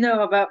 you do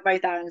know about my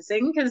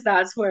dancing because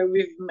that's where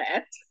we've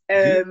met. I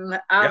do.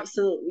 Yep.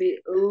 Absolutely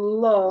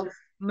love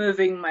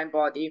moving my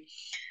body.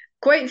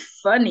 Quite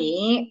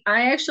funny,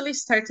 I actually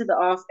started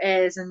off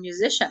as a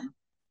musician.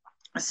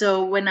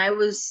 So when I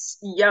was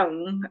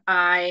young,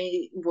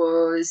 I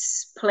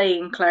was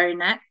playing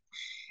clarinet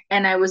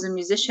and I was a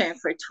musician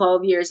for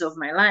 12 years of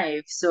my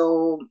life.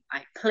 So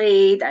I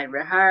played, I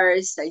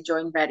rehearsed, I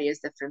joined various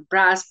different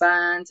brass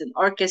bands and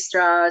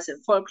orchestras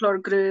and folklore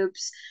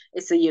groups.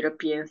 It's a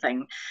European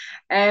thing.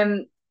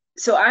 Um,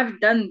 so I've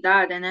done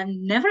that and I've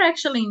never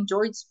actually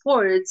enjoyed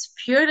sports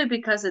purely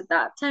because at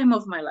that time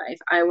of my life,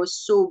 I was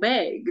so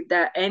big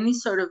that any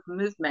sort of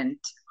movement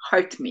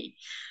hurt me.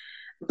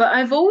 But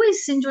I've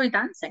always enjoyed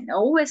dancing. I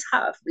always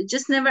have. I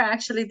just never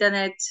actually done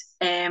it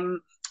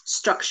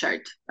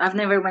structured. I've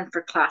never went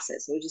for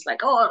classes. It was just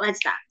like, oh,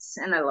 let's dance.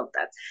 And I love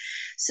that.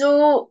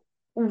 So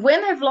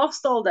when I've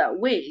lost all that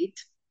weight,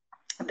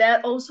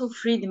 that also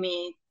freed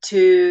me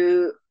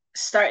to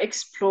start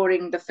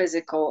exploring the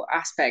physical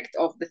aspect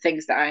of the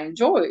things that I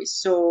enjoy.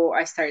 So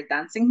I started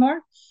dancing more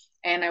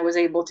and I was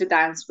able to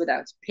dance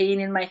without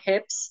pain in my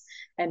hips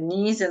and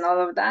knees and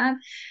all of that.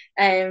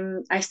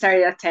 I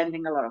started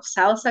attending a lot of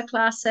salsa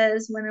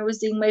classes when I was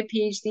doing my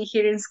PhD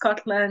here in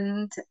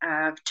Scotland.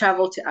 I've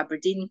traveled to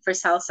Aberdeen for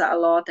salsa a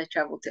lot. I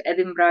traveled to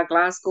Edinburgh,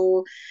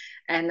 Glasgow,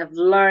 and I've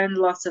learned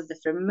lots of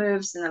different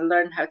moves and I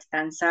learned how to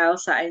dance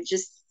salsa. I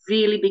just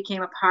really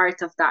became a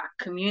part of that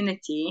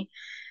community,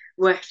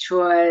 which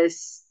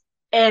was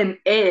and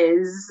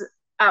is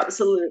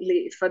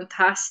absolutely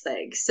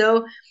fantastic.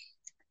 So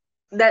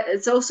that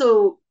it's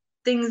also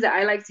things that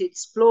I like to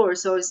explore.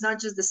 So it's not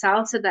just the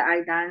salsa that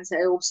I dance.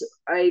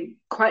 I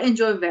quite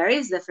enjoy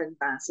various different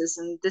dances,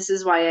 and this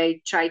is why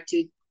I try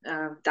to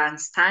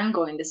dance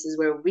tango. And this is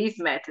where we've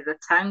met at a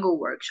tango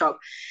workshop,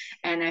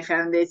 and I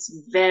found it's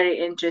very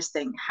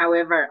interesting.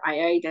 However,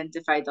 I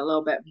identified a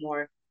little bit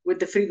more with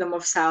the freedom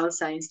of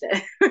salsa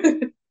instead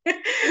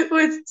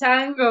with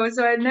tango.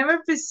 So I never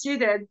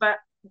pursued it, but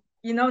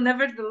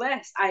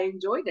nevertheless, I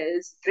enjoyed it.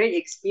 It's a great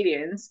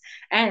experience,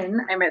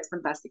 and I met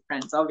fantastic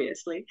friends,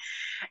 obviously.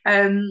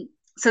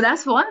 So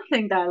that's one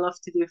thing that I love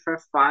to do for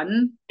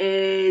fun.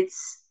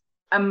 It's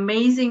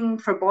amazing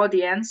for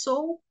body and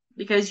soul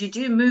because you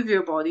do move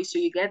your body, so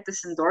you get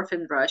this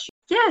endorphin rush.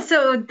 Yeah,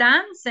 so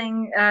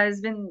dancing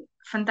has been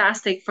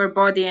fantastic for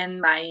body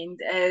and mind.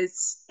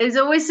 It's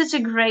always such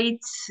a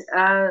great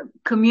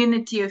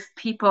community of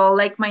people,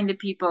 like-minded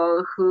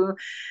people who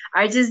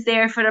are just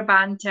there for a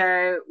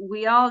banter.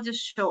 We all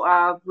just show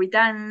up, we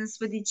dance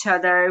with each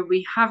other,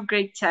 we have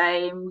great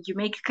time, you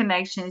make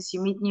connections,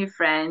 you meet new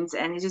friends,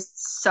 and it's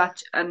just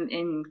such an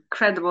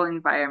incredible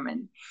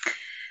environment.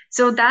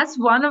 So that's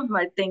one of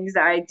my things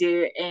that I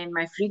do in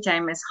my free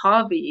time as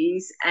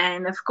hobbies.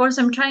 And of course,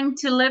 I'm trying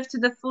to live to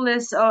the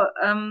fullest.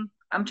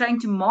 I'm trying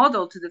to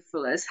model to the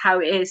fullest how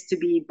it is to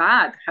be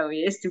bad, how it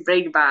is to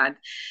break bad.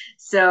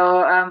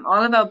 So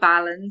all about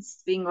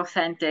balance, being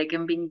authentic,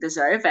 and being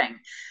deserving.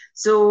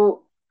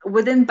 So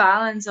within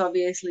balance,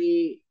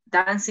 obviously,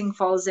 dancing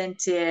falls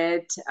into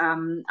it.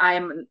 I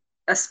am an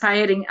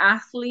aspiring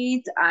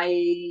athlete.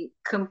 I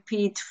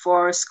compete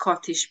for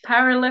Scottish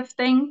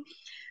powerlifting.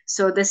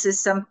 So this is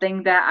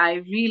something that I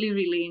really,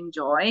 really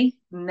enjoy.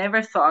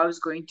 Never thought I was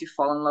going to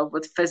fall in love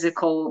with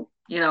physical,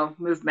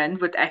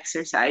 movement, with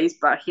exercise,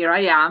 but here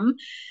I am.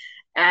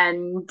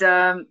 And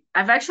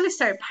I've actually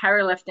started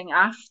powerlifting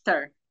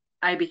after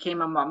I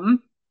became a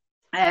mum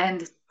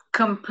and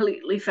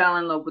completely fell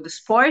in love with the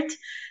sport,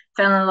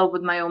 fell in love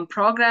with my own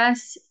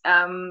progress.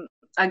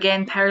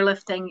 Again,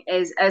 powerlifting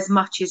is as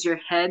much as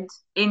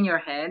in your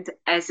head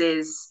as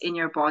is in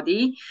your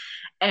body,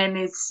 and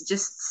it's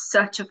just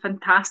such a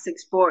fantastic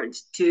sport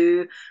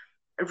to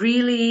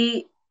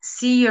really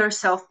see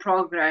yourself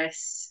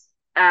progress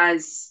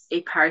as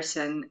a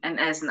person and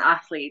as an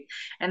athlete.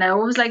 And I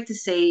always like to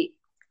say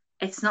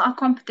it's not a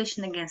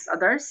competition against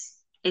others,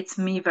 it's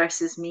me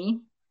versus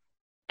me.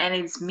 And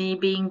it's me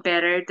being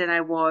better than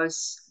I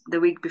was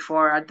the week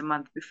before or the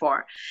month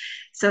before.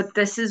 So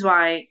this is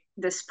why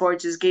the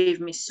sport just gave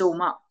me so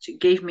much. It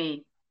gave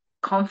me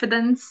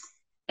confidence,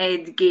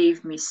 it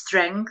gave me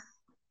strength,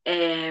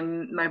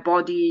 and my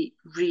body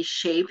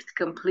reshaped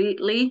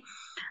completely.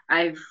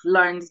 I've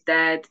learned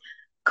that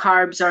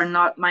carbs are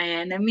not my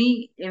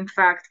enemy. In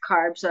fact,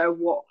 carbs are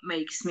what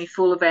makes me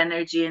full of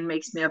energy and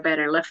makes me a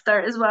better lifter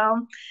as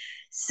well.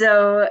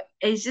 So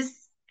it's just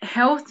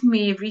helped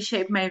me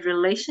reshape my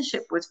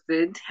relationship with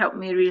food, helped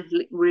me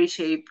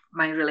reshape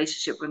my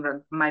relationship with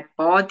my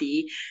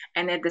body,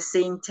 and at the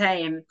same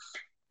time,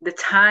 the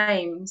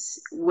times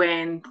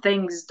when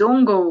things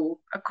don't go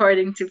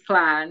according to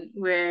plan,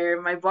 where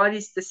my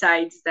body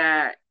decides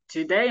that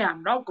today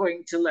I'm not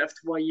going to lift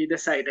what you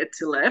decided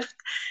to lift,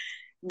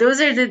 those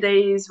are the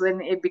days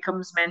when it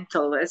becomes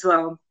mental as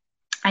well.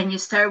 And you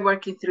start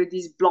working through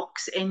these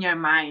blocks in your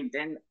mind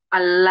and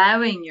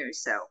allowing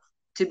yourself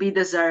to be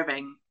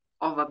deserving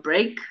of a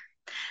break,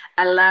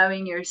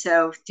 allowing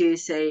yourself to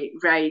say,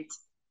 right,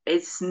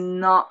 it's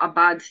not a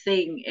bad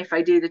thing if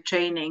I do the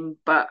training,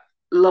 but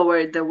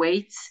lower the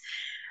weights.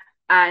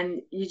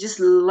 And you just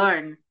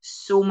learn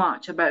so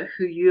much about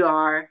who you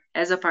are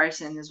as a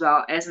person as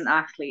well as an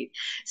athlete.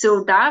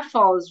 So that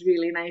falls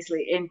really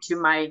nicely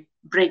into my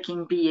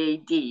breaking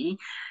BAD.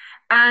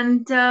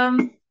 And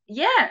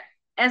yeah,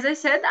 as I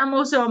said, I'm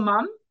also a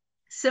mom.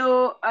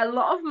 So a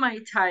lot of my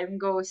time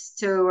goes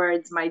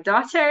towards my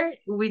daughter.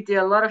 We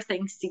do a lot of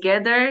things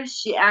together.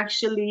 She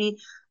actually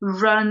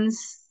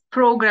runs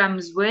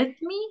programs with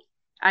me.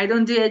 I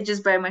don't do it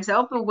just by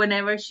myself, but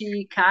whenever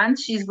she can,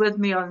 she's with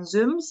me on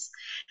Zooms.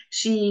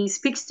 She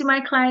speaks to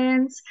my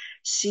clients.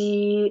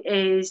 She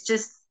is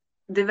just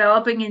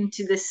developing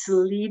into this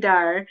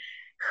leader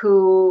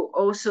who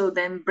also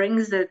then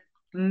brings the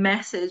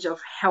message of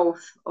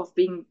health, of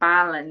being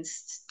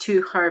balanced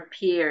to her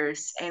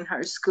peers in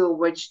her school,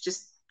 which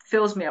just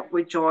fills me up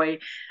with joy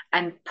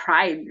and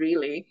pride,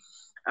 really.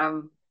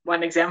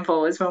 One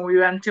example is when we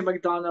went to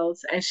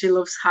McDonald's and she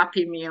loves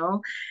Happy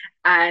Meal,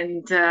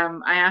 and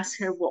I asked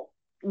her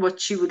what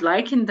she would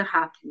like in the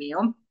Happy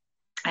Meal,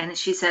 and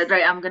she said,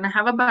 "Right, I'm gonna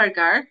have a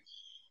burger."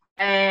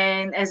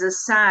 And as a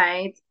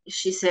side,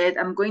 she said,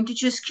 I'm going to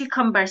choose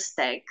cucumber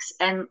sticks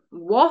and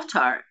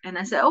water. And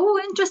I said, oh,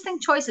 interesting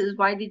choices.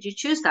 Why did you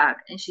choose that?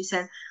 And she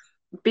said,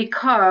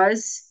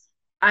 because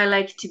I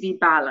like to be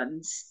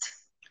balanced.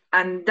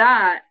 And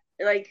that,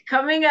 like,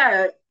 coming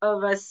out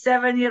of a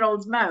 7-year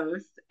old's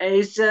mouth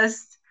is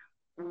just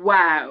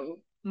wow,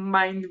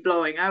 mind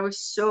blowing. I was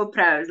so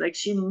proud. Like,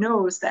 she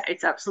knows that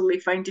it's absolutely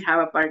fine to have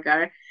a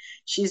burger.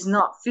 She's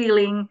not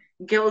feeling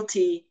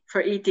guilty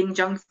for eating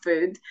junk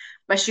food,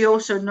 but she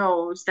also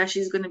knows that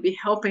she's going to be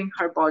helping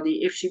her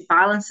body if she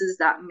balances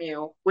that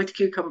meal with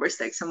cucumber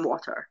sticks and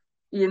water.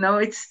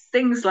 It's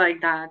things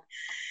like that.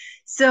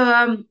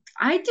 So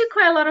I do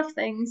quite a lot of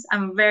things.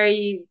 I'm a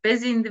very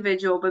busy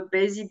individual, but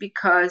busy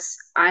because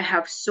I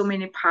have so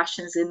many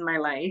passions in my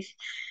life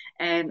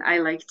and I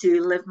like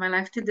to live my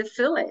life to the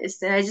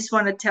fullest. And I just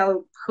want to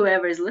tell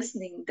whoever is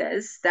listening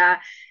this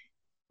that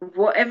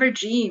whatever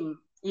dream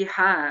you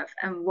have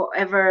and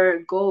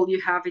whatever goal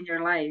you have in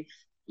your life,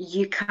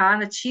 you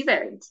can achieve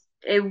it.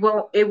 It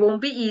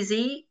won't be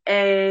easy.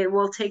 It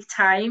will take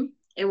time.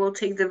 It will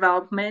take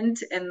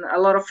development and a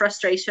lot of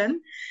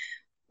frustration.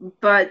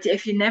 But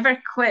if you never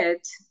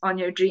quit on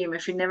your dream,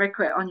 if you never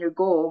quit on your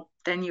goal,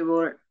 then you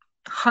will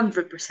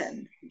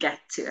 100% get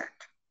to it.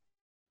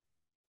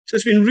 So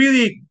it's been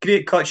really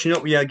great catching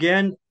up with you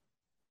again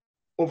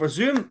over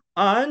Zoom,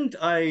 and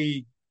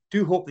I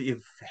do hope that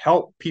you've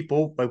helped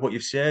people by what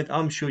you've said.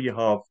 I'm sure you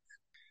have.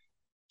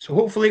 So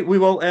hopefully we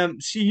will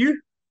see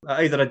you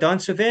at either a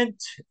dance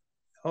event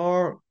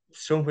or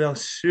somewhere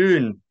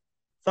soon.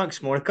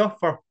 Thanks, Monica,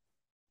 for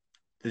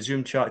the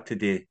Zoom chat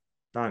today.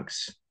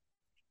 Thanks.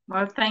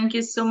 Well, thank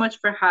you so much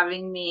for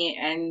having me.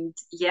 And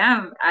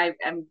yeah,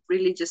 I'm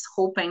really just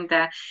hoping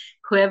that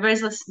whoever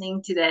is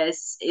listening to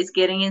this is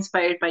getting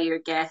inspired by your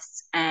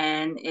guests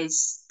and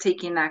is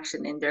taking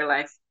action in their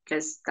life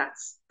because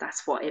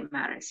that's what it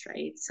matters,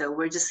 right? So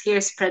we're just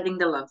here spreading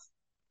the love.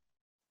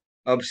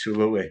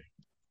 Absolutely.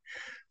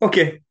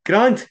 Okay,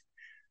 grand.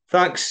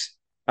 Thanks,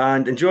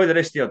 and enjoy the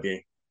rest of your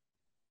day.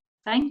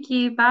 Thank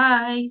you.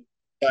 Bye.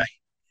 Bye.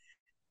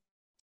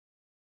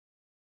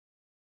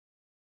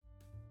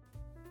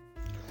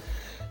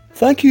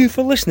 Thank you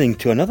for listening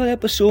to another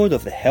episode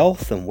of the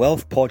Health and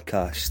Wealth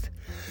Podcast,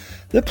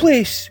 the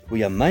place where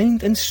your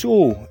mind and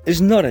soul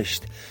is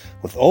nourished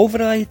with all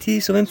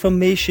varieties of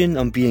information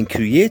on being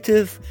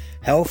creative,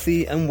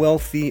 healthy and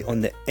wealthy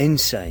on the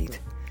inside.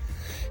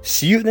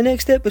 See you at the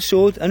next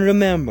episode, and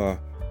remember,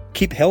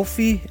 keep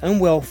healthy and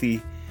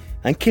wealthy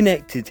and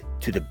connected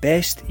to the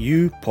best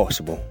you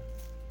possible.